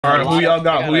All right, who y'all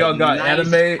got? Who y'all got?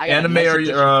 Anime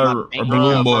or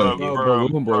Balloon Boy?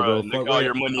 Balloon Boy, bro. All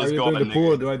your money is gone,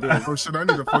 nigga. Oh shit, I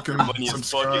need to fucking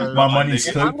subscribe. My money's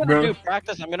cooked, bro.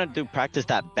 I'm gonna do practice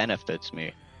that benefits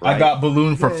me. Right? I got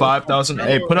Balloon for 5,000.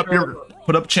 Hey, put up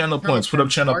channel points. Put up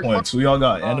channel points. Who y'all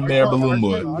got? Anime or Balloon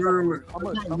Boy? I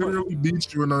literally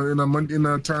beat you in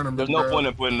a tournament. There's no point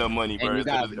in putting the money, bro.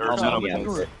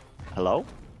 Hello?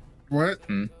 What?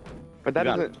 But that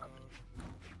doesn't.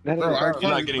 You're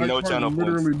not getting no channel points. I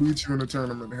literally beat you in a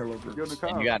tournament. Hello,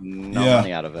 and you got no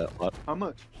money out of it. What? How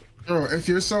much? Bro, if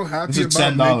you're so happy about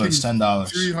 $10,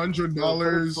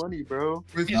 $300, bro.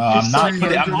 I'm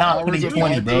not putting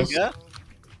 20, bro.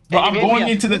 Bro, I'm going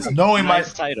into this knowing my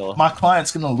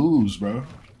client's gonna lose, bro.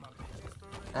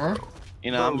 Huh? You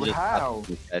know, I'm just. How?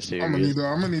 I'm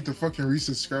gonna need to fucking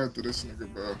resubscribe to this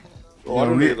nigga, bro.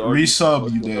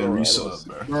 Resub, you did resub,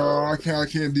 bro. Bro, I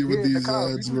can't deal with these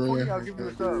ads, bro.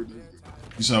 You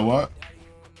said what?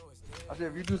 I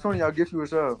said if you do something, I'll give you a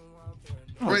sub.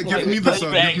 Wait, give me the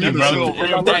sub.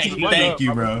 Thank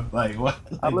you, bro. Like what?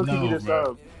 I'll look at you the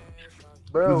sub.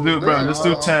 Bro, let's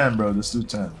do 10, bro. Let's do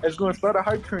 10. It's gonna start a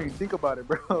hype train. Think about it,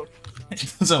 bro.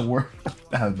 It doesn't work like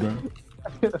that,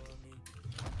 bro.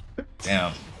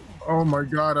 Damn. Oh my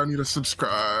god, I need to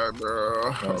subscribe,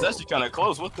 bro. It's actually kind of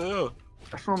close. What the hell?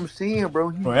 That's what I'm saying,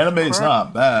 bro. Well, anime's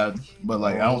not bad, but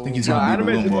like I don't think he's gonna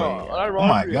be Balloon Boy. Oh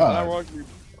my god.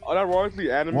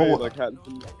 Unironically, anime like had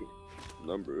some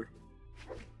number.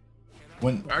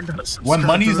 When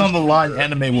money's on the line,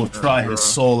 anime will try his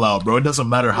soul out, bro. It doesn't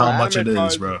matter how much it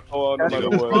is, bro.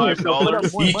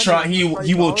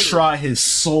 He will try his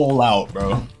soul out,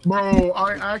 bro. Bro,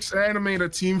 I asked anime the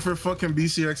team for fucking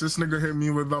BCX. This nigga hit me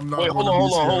with I'm not. Wait, hold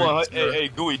on. Hey,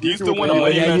 Gooey, do you still want a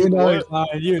money match?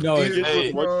 You know it.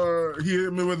 He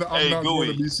hit me with the I'm not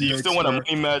going to BCX. Do you still want a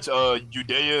money match?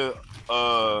 Udaya,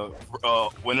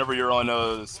 whenever you're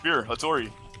on Spear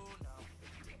Hattori.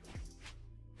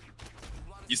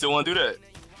 You still want to do that?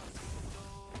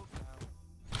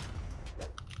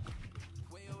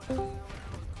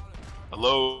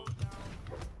 Hello?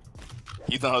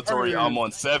 He's on Hattori, I'm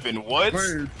on 7. What?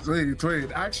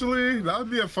 Wait. Actually, that would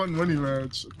be a fun money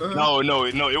match. No.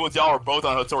 It was y'all were both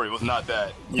on Hattori. It was not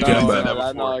that. You said that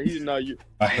before.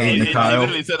 I hate he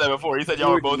literally said that before. He said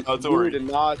y'all were both on Hattori. He did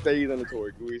not say he's on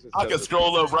Hattori. I can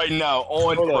scroll up right now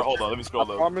on. Hold on, let me scroll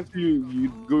up. I promise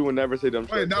you, Gooey would never say them.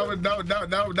 Wait,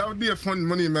 that would be a fun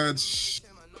money match.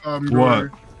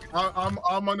 What? I'm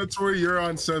on Hattori. You're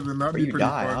on 7. That'd be pretty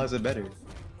fun. How's it better?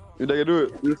 You think I do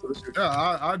it?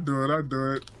 Yeah, I'd do it.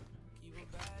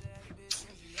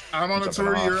 I'm on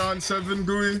Hattori. You're on 7,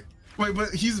 Gooey. Wait, but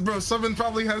bro. 7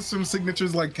 probably has some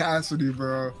signatures like Cassidy,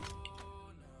 bro.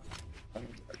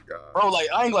 Bro, like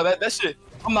I ain't gonna that shit.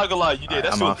 I'm not gonna lie, you did.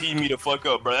 That shit would pee me the fuck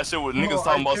up, bro. That shit was niggas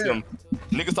talking about some.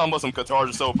 Niggas talking about some Katars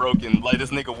are so broken. Like this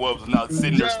nigga was not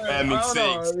sitting there spamming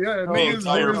 6. The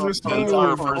entire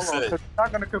first set. I'm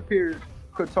not gonna compare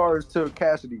Katars to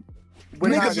Cassidy.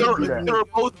 Niggas, they were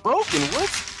both broken. What?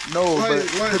 No, but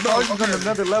Katars is on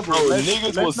another level. Bro,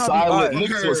 niggas was silent.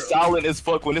 Niggas was silent as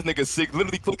fuck when this nigga sick,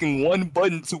 literally clicking one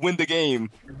button to win the game.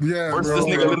 Yeah, versus this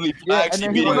nigga literally actually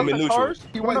beating him in neutral.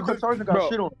 He won the Katars and got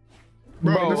shit on.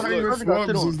 Bro, the thing with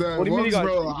Swubs is that, what do you mean he got?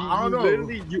 Bro, I don't know.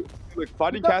 Literally, you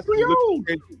fighting Cassidy, you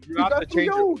have to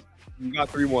change it. You got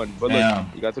 3-1, but look,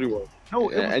 you got 3-1. No,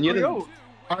 and you didn't.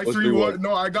 I 3-1.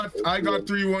 No, I got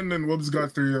 3-1, and Wubs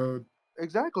got 3-0.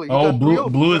 Exactly. Oh,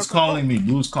 Blue is calling me.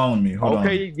 Blue's calling me. Hold on.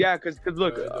 Okay, yeah, because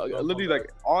look, literally,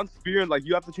 like on Spear, like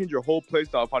you have to change your whole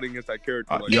playstyle fighting against that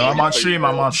character. Like, yo, I'm on stream.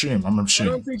 I don't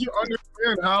think you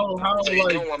understand how like. You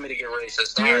don't want me to get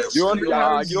racist. You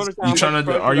understand? You trying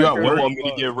to? Are you at work? Want me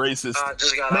to get racist?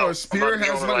 No, Spear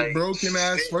has like broken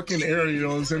ass fucking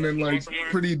aerials and then like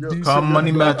pretty decent. Come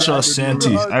money match us,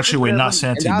 Santee. Actually, wait, not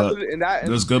Santee, but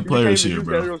there's good players here,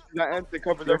 bro. Yeah,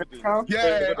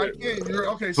 I can't.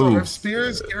 Okay, so if Spear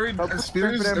is carried by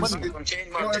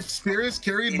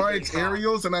its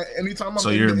aerials, and anytime I'm so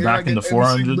you're back in the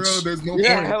 400s, bro, there's no point.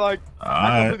 Yeah, like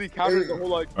I completely countered the whole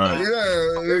like. Yeah,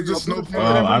 there's just no point.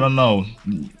 I don't know.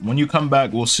 When you come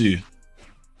back, we'll see.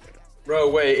 Bro,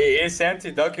 wait, is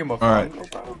Santee ducking my phone?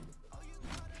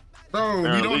 Bro,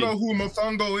 we don't know who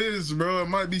Mofongo is, bro. It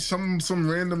might be some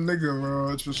random nigga, bro.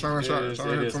 It's just trying to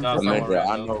hit some. I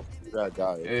know that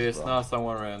guy. It's not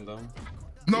someone random.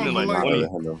 No, but like,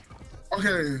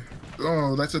 okay.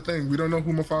 Oh, that's the thing. We don't know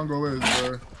who Mofongo is,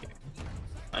 bro.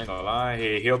 I ain't gonna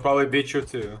lie, he'll probably beat you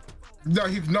too. No,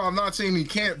 I'm not saying he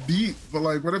can't beat, but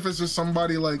like, what if it's just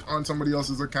somebody like on somebody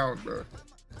else's account, bro?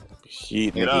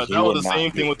 Shit, that was the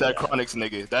same thing with that Chronix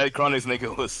nigga. That Chronix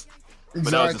nigga was,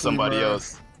 but that was just somebody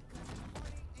else.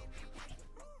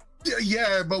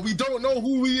 Yeah, but we don't know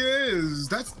who he is.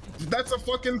 That's a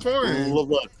fucking point. Look,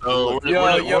 we're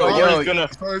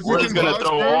just gonna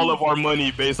throw all of our money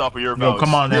based off of your vouch. Yo,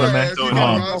 come on, Anime. Come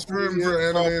on.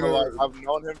 I've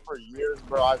known him for years,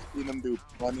 bro. I've seen him do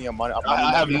plenty of money.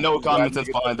 I have no common sense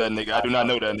behind that nigga. I do not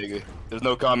know that nigga. There's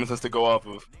no common sense to go off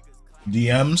of.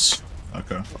 DMs?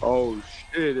 Okay. Oh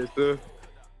shit, it's the.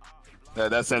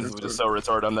 That sentence was just so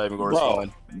retarded. I'm not even gonna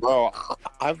respond. Bro,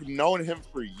 I've known him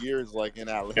for years, like in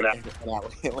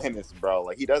Atlantis, bro.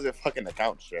 Like he doesn't fucking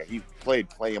account shit. He played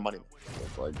plenty of money.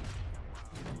 It's like,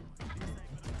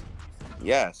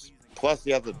 yes. Plus,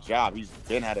 he has a job. He's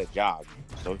been at a job.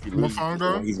 So if you lose,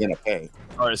 he's gonna pay.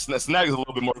 All right, Snag is a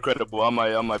little bit more credible. I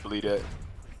might believe that.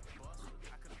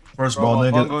 First brawl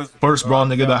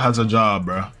nigga that has a job,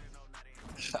 bro.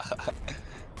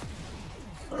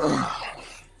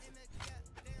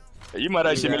 You might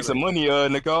actually make some money,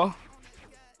 Nicole.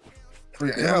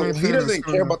 Yeah, he doesn't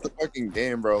care about the fucking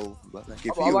game, bro. Like, if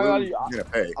you lose, you're gonna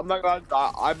pay. I'm not gonna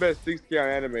lie. I bet 6K on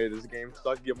anime this game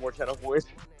so I can get more channel points.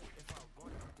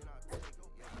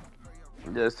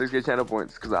 Yeah, 6K channel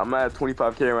points because I'm at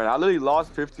 25K right now. I literally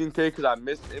lost 15K because I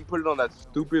missed inputted on that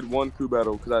stupid one crew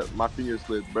battle because my finger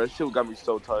slipped. Bro, that shit got me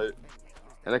so tight.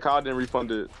 And the Kyle didn't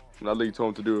refund it. And I literally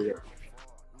told him to do it.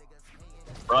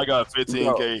 Bro, I got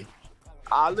 15K.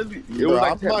 I literally, it was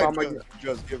like 10, I might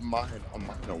just give mine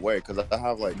away because I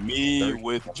have like me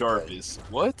with Jarvis.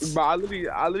 What? But I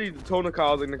literally told Nicole,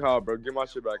 I was like, Nicole, bro, get my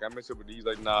shit back. I missed it, but he's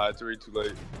like, nah, it's already too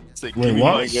late. Like, wait,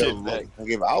 what?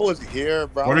 If I was here,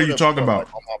 bro. What are you talking about?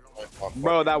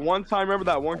 Bro, that one time, remember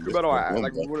that one crew battle?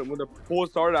 Like when the poll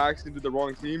started, I actually did the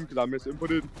wrong team because I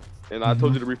misinputted, and I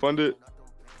told you to refund it,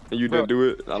 and you didn't do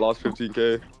it. I lost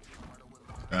 15K.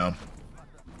 Yeah.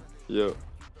 Yeah.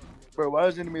 Bro, why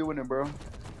is Enemy winning, bro?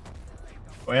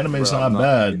 Well, Anime's not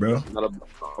bad, bro.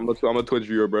 I'm a Twitch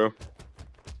viewer, bro.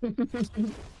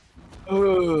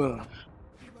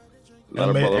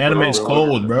 Anime's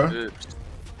cold, bro.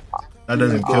 That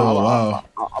doesn't kill a while.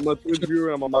 I'm a Twitch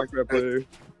viewer and I'm a Minecraft player.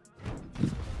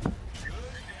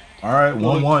 Alright,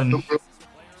 1-1.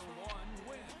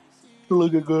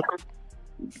 Looking good.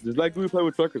 Just like we play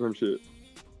with truck or some shit.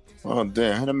 Oh,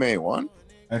 damn. Anime won?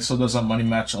 Exo doesn't money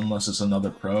match unless it's another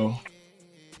pro.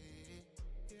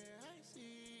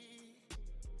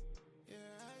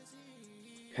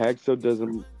 Hexo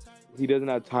doesn't. He doesn't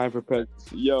have time for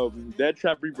pets. Yo, that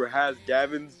Trap Reaper has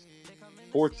Gavin's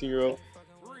 14-year-old.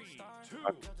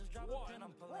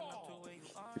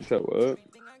 You said what?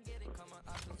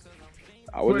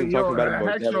 I wasn't talking about it.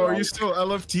 Hexo, are you still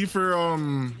LFT for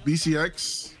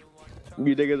BCX?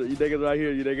 You dig it right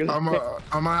here. You dig it. I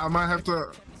might have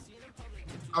to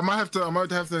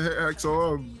hit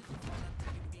Hexo up.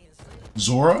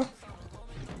 Zora?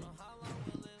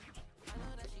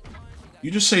 You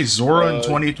just say Zora in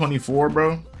 2024,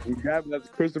 bro? Yeah, that's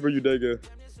Christopher Udega.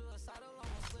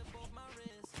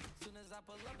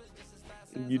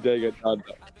 Udega.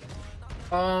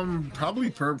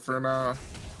 Probably Perp for now.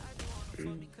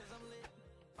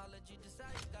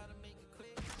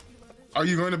 Are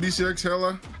you going to BCX,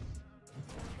 Hella?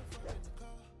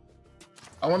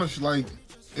 I want to like,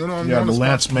 you know, yeah, the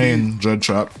Lance main Dread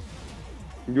Trap.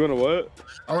 You want to what?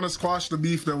 I want to squash the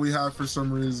beef that we have for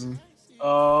some reason.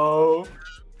 Oh.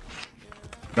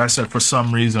 I said for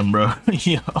some reason, bro.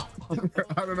 Yo.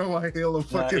 I don't know why Halo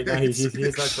fucking hates me.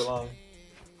 He's not so long.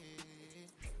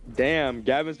 Damn,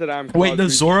 Gavin said I'm. Wait,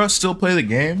 does Zora still play the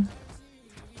game?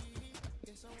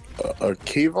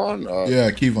 Kevon? Yeah,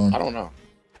 Kevon. I don't know.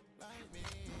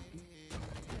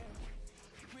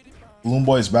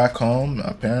 BBBalloonboy's back home,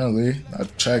 apparently. I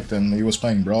checked and he was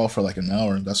playing Brawl for like an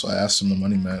hour. That's why I asked him the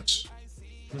money match.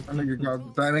 That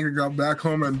nigga got back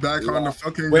home and back on the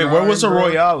fucking Wait, where was the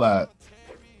Royale at?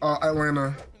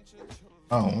 Atlanta.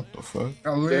 Oh, what the fuck?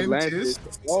 Atlantis?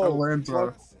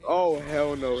 Atlanta. Oh,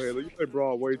 hell no, Halo. You play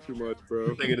Brawl way too much,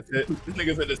 bro. This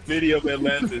nigga said the city of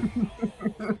Atlantis.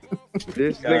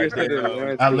 This nigga said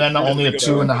Atlantis. Atlanta only a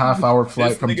 2.5-hour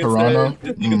flight from Toronto.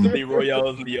 This nigga said the Royale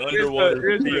in the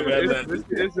underwater city of Atlantis.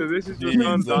 This is your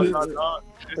son,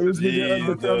 This is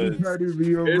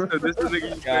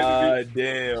nigga. God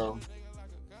damn.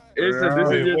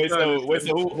 Wait,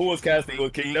 so who was casting?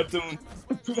 Was King Neptune?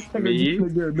 Me?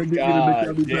 God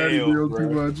damn, bro. Too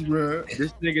much, bro.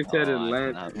 This nigga said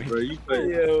Atlantis, bro. You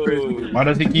play. Yo. Why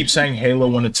does he keep saying Halo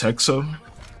when it's Hexo?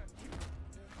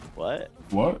 What?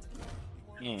 What?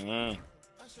 Who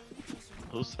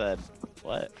said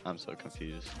what? I'm so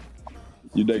confused.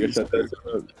 You nigga said that.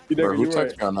 Bro, who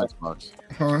texted me on Xbox?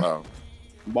 Huh? Oh.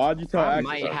 Why'd you tell I Axe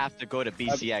might that? have to go to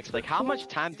BCX. Like, how much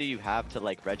time do you have to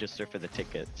like register for the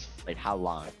tickets? Like, how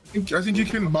long? I think you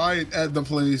can buy it at the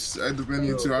place at the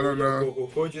venue too. I don't know.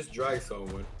 Who just drag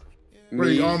someone?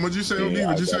 Wait, what'd you say, OB?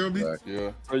 What'd you say, OB?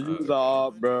 Yeah. Bro, you was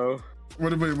up, bro.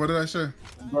 What did I say?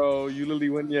 Bro, you literally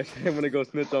went yesterday when they go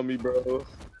snitch on me, bro.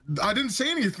 I didn't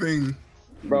say anything.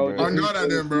 Bro, On God, I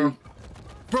didn't, bro.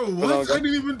 Bro, what? Bro, I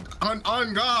didn't even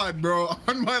on God, bro.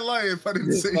 On my life, I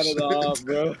didn't say shit.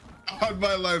 bro. On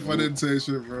my life, I didn't say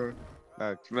shit, bro.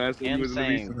 Man, so I'm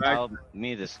saying tell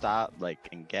me to stop, like,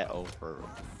 and get over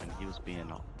when he was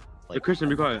being like. Christian,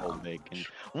 be quiet. Big and,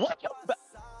 what?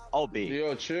 OB.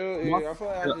 Yo, chill. Yeah, I feel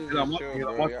like I just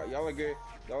chill, bro.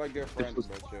 Y'all are good friends,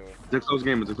 but chill. It's a close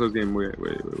game. It's a close game. Wait.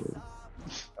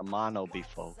 Come on, OB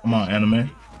folk. Come on, anime.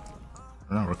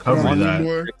 We're not recovering that.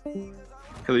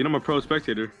 Hell, you know I'm a pro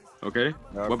spectator. Okay.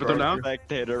 Weapon throw down.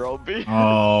 Spectator, OB.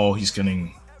 Oh, he's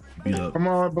getting beat up. Come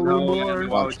on, Balloon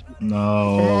Boy.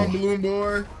 No. Come on, Balloon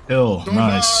Boy. Kill. Don't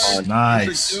Nice. die.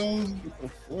 Nice.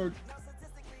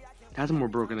 That's more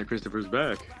broken than Christopher's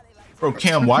back. Bro,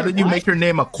 Cam, why did you make your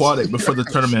name Aquatic before the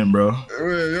tournament, bro?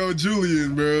 Hey, yo,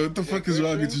 Julian, bro. What the fuck is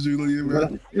wrong with you, Julian, bro?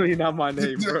 That's really not my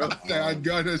name, bro. I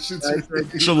got that shit.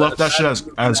 You should left that shit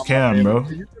as Cam, bro.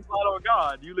 You just lied on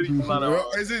God. You literally lied on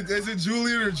God. Is it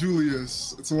Julian or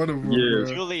Julius? It's one of them. Yeah.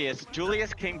 Bro.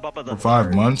 Julius King Bubba the For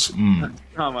 5 months?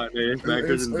 Not my name, man.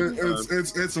 It's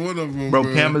one of them, Bro,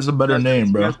 Cam is a better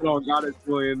name, bro. That's what on God is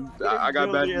Julian. I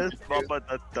got bad news. Julius Bubba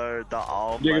the third, the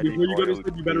almighty. Yeah, before you go to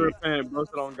sleep, you better repent, bro.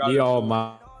 So on God. No.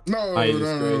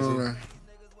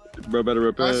 Bro, better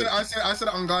repent. I said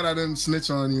on God I didn't snitch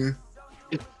on you.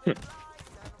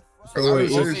 So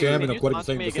wait, is Cam and Can you Aquatic sponsor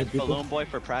saying me the same against people? Balloon Boy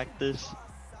for practice?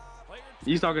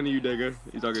 He's talking to you, Digger.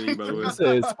 He's talking to you, by the way. I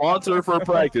said sponsor for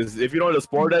practice. If you don't want to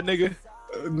sport that nigga.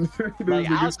 Like,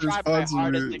 I'll try my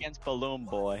hardest against Balloon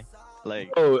Boy.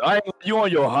 Like, Oh, you on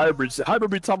your hybrid?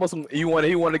 Hybrid be talking about some. He want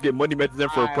to get money methods in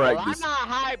for well, practice. I'm not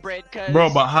hybrid, cause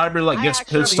Bro, but Hybrid like gets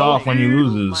pissed off when he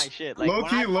loses.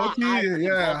 Low-key,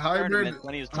 yeah, hybrid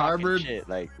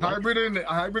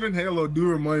and Halo do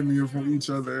remind me of each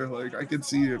other. Like, I can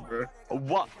see it, bro.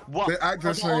 What? They act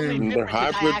the same. The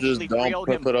hybrid just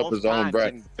don't put up his own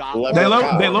bread. They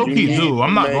low-key do.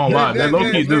 I'm not gonna lie. They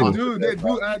low-key do. They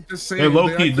do act the same. They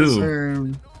low-key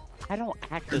do. I don't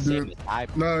act the same as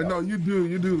hybrid. No, you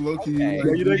do low-key.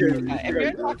 Okay. Like, If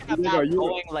you're talking about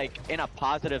going like in a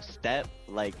positive step,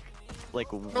 like.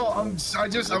 No, I'm just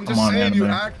Come saying on, you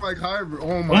man. act like hybrid.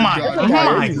 Oh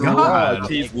my God.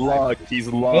 He's locked. He's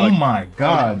Oh locked. my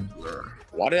God.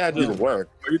 Why did that just work?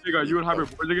 What do you think? Are you and Hybrid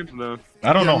boys against them?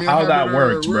 I don't know how that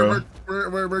works, bro.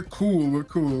 We're cool. We're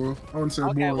cool. I wouldn't say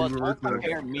Okay, boys, well, but don't we're cool.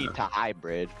 compare me to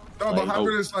hybrid. No, but Like,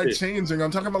 hybrid is like changing.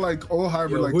 I'm talking about like old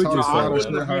hybrid, Yo, like who talk just about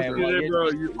said shit that? hybrid.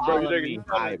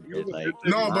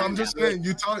 No, but I'm just saying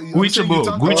you talk.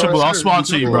 Guichabu, I'll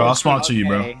sponsor you, bro. I'll sponsor you,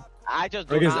 bro. I just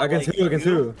Against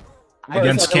who?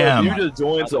 Against Cam. You just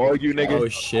joined to argue, nigga. Oh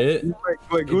shit.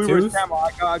 Wait, Gui versus Cam.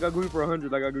 I got Gui for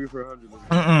 100. I got Gui for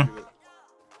 100.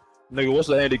 Nigga, what's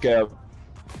the handicap?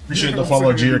 Appreciate the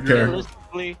follow, G or care.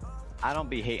 Realistically, I don't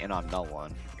be hating on no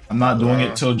one. I'm not doing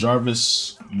it till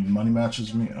Jarvis money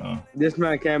matches me. This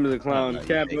man Cam is a clown.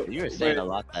 Cam, You were saying a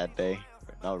lot that day.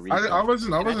 For no reason. I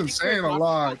wasn't saying a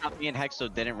lot. Me and Hexo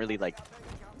didn't really like.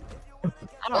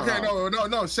 Okay,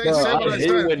 no. Say Bro, what I I hate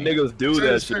said. when niggas do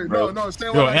that shit, bro. No, say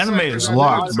what Yo, I anime said, is 'cause I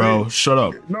locked, didn't bro. say- Shut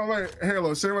up. No, wait,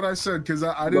 Halo, say what I said, because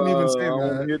I didn't even say I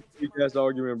that. hit the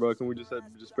argument, bro. Can we just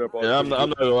spare up all? Yeah, I'm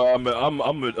not gonna lie. I'm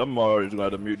already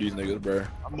gonna mute these niggas, bro.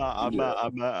 I'm not.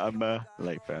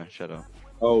 Like, bro, shut up.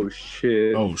 Oh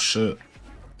shit. Oh shit.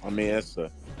 I mean,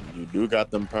 you do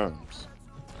got them perms.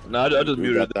 No, I just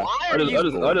muted that. I just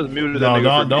muted that No,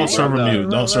 nigga. don't serve a mute.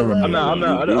 Don't serve a I'm mute.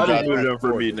 not. I just muted him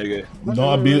for me, nigga.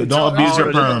 Don't abuse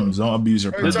your perms. Don't abuse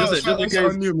your perms.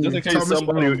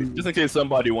 Just in case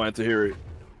somebody wanted to hear it.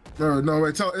 No,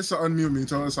 wait, tell it's to unmute me.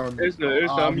 Tell us to unmute. It's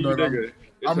unmute, nigga.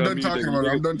 I'm done talking about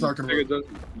it. I'm done talking about it.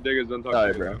 Niggas done talking.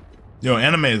 Alright, bro. Yo,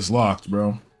 anime is locked,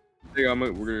 bro. Nigga,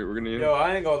 we're gonna. Yo,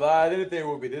 I ain't gonna lie. I didn't think it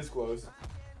would be this close.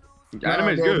 Anime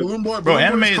is good. Bro,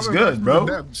 anime is good, bro.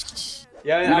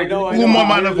 Yeah, I know. Uma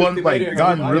might have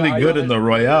gotten really good in the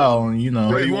Royale, and you know.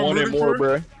 Bro, he wanted more,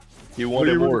 bro. He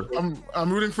wanted more.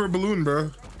 I'm rooting for Balloon, bro.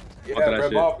 Yeah,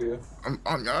 bro, Mafia.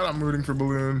 I'm rooting for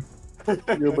Balloon. Yo,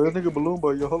 bro, that nigga Balloon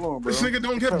Boy, yo, hold on, bro. This nigga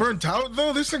don't get burnt out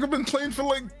though. This nigga been playing for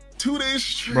like 2 days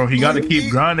straight. Bro, he got to keep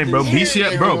grinding, bro.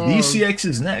 BCX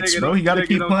is next, bro. He got to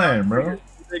keep playing, bro.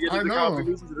 I know.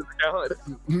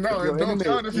 No, it don't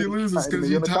count if he loses because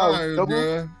you tired,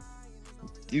 bro.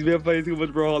 He's been playing too much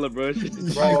Brawlhalla, bro.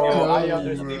 Bro, I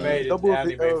underestimated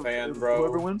anime fan, bro.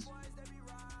 Whoever wins.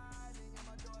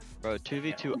 Bro,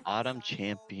 2v2 Autumn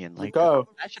Champion. Like, Go.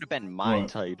 that should have been my What?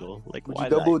 title. Like, Would why you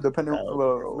did double I depending sell,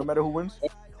 bro? no matter who wins?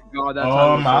 God, that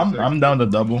title was so I'm down to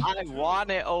double. I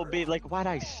want it, OB. Like, why'd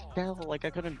I sell? Like,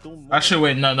 I couldn't do more. Actually,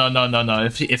 wait, no.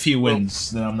 If he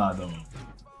wins, then I'm not doing.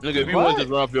 Nigga, if you win this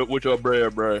round with your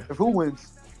bread, bro. If who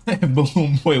wins?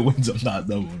 Balloon Boy wins, I'm not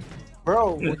doubling.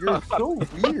 Bro, you're so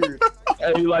weird.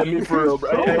 Hey, he like me for real, bro.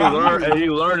 Hey, he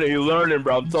learning,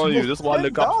 bro. I'm telling you, this is why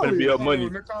the cop gonna be up money.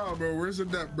 Bro, where's the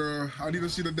debt, bro? I need to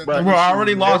see the debt. Bro, I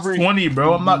already lost 20,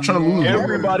 bro. I'm not trying to lose.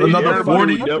 Another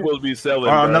 40. Devils be selling,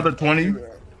 or bro. another 20.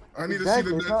 I need to see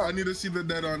the debt. I need to see the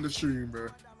debt on the stream, bro.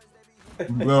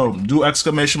 Bro, do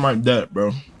exclamation mark debt,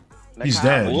 bro. He's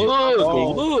dead.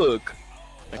 Look.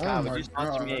 Nakao, would you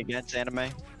sponsor me against anime?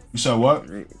 You said what?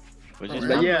 Would you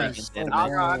But yeah, against anime?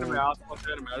 I'll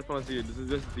sponsor anime. I just want to see it. This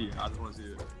is the I just want to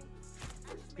see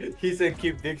it. He said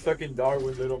keep dick sucking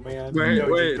Darwin, little man.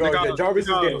 Wait, Jarvis is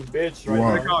getting bitched right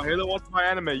Wow. now. Halo wants to buy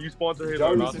anime. You sponsor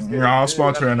Halo. Jarvis is getting Yeah, I'll bitched.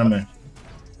 sponsor anime.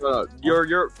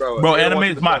 You're bro. Bro, anime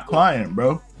is my client,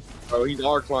 bro. Bro, he's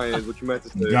our client. Is what you meant to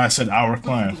say. Guy said our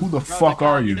client. Who the fuck Nakao,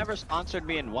 are you? never sponsored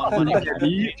me in one money.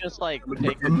 You just like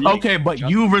take Okay, but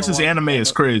you versus anime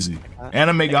is crazy.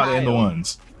 Anime got it in the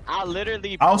ones. I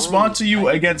literally. I'll sponsor you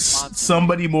against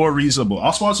somebody more reasonable.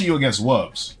 I'll sponsor you against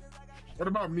Wubs. What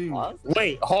about me?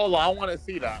 Wait, hold on. I want to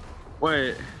see that.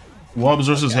 Wait. Wubs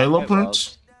versus Halo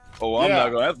Prince? Oh, I'm not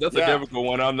gonna. That's a difficult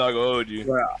one. I'm not gonna hold you.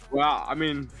 Well, I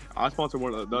mean, I sponsor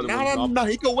one of the other No, ones. no,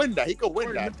 he could win that. He could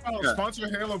win that. Sponsor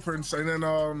Halo Prince, and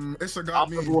then Issa I'll got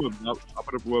me. put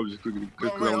up Wubs just quickly.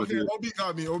 No, wait, okay, OB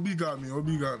got me. OB got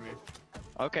me.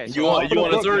 Okay. You want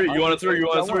a three? You want a three?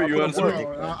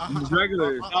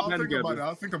 Regular.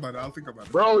 I'll think about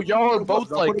it. Bro, y'all are both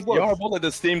like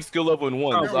the same skill level in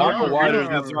one. So I don't know why there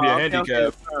needs to be a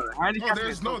handicap.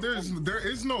 There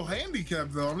is no handicap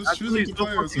though. I'm just choosing to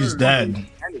play as He's dead.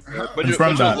 But And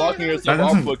from that, locking yourself that off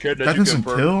doesn't- to a character that that you doesn't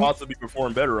can kill? possibly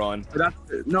perform better on.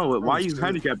 No, why are you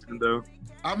handicapping though?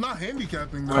 I'm not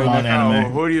handicapping though. Come on,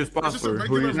 anime. Who do you It's just a sponsor?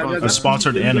 regular A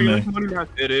sponsored anime.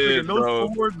 It is, no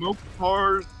bro. sport, no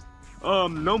cars,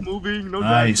 no moving, no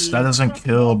Nice. driving. That doesn't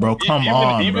kill, bro. Come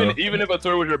on, bro. Even if a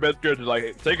tour was your best character,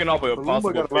 like taking off a Balloon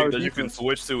possible got a lot pick of that you can defense.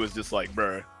 switch to is just like,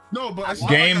 bro. No, but it's not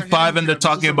Game like a 5 and they're handicap, it's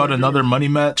talking just a about regular- another money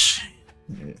match.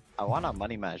 I want a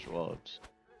money match, Wolves.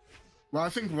 Well, I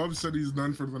think Wub said he's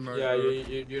done for the night. Yeah,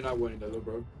 you're not winning that,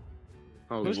 bro.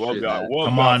 Oh, Wub got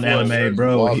Come on, anime,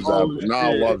 bro. Loves up. Nah,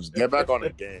 loves. Get back on the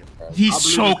game, bro.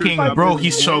 He's choking, bro.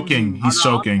 He's choking. He's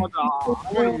choking.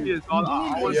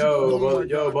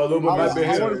 Yo, Balloonboy might be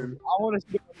here. I want to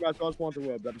see the match. I sponsor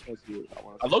Wub. I just want to see it.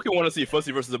 I low-key want to see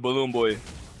Fussy versus the Balloon Boy.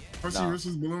 Fussy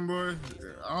versus Balloon Boy.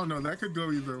 I don't know. That could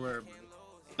go either way.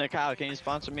 Nakao, can you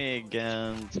sponsor me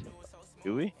against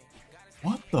Gooey?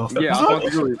 What the fuck? Yeah, I'll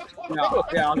sponsor you.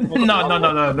 Yeah.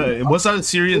 No. Was that a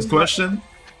serious question?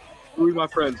 Who's my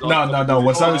friends? No.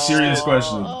 Was that a serious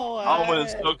question? I'm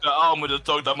gonna just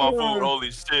talk that my food.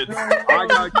 Holy shit. I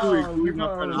got Gooey. Gooey, my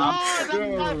friend. Oh,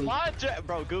 that's 500.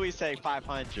 Bro, Gooey's saying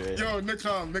 500. Yo, Nick,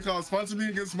 sponsor me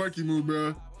against Mikey Moo,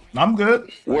 bro. I'm good.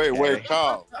 Wait,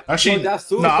 Kyle. Actually, that's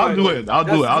no, I'll do it. I'll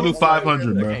do it. I'll do suicide.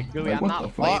 500, bro. Okay, Gooey, I'm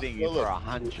not fighting you for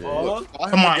 100.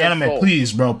 Come on, anime,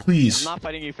 please, bro, I'm please. not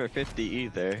fighting you for 50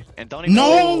 either. And don't even.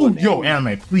 No, yo,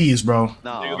 anime, please, bro.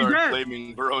 No. Niggas are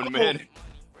claiming grown men.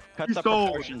 Cut the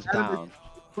proportions down.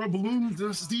 Bro, Balloon,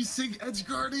 there's these sig edge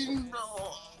guarding, bro.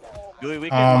 Gooey, we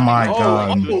Oh can my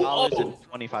god.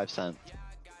 $2.25.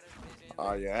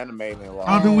 Oh yeah, anime ain't lost.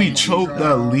 How do we choke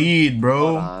that lead, Hold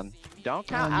bro? on. Don't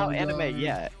count out anime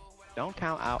yet. Don't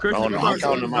count out. Chris, No, I'm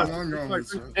counting them out.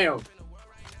 Damn.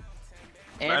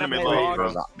 Anime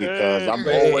Because I'm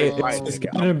always right.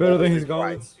 Getting better than he's Right.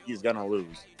 going. He's gonna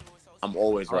lose. I'm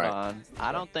always Hold right. on.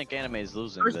 I don't think anime is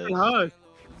losing Chris, this. hush.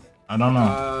 I don't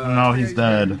know. No, he's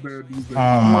dead.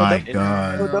 Oh my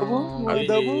god.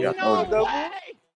 Double? Yeah, No way.